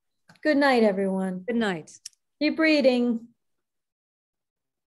 Good night, everyone. Good night. Keep reading.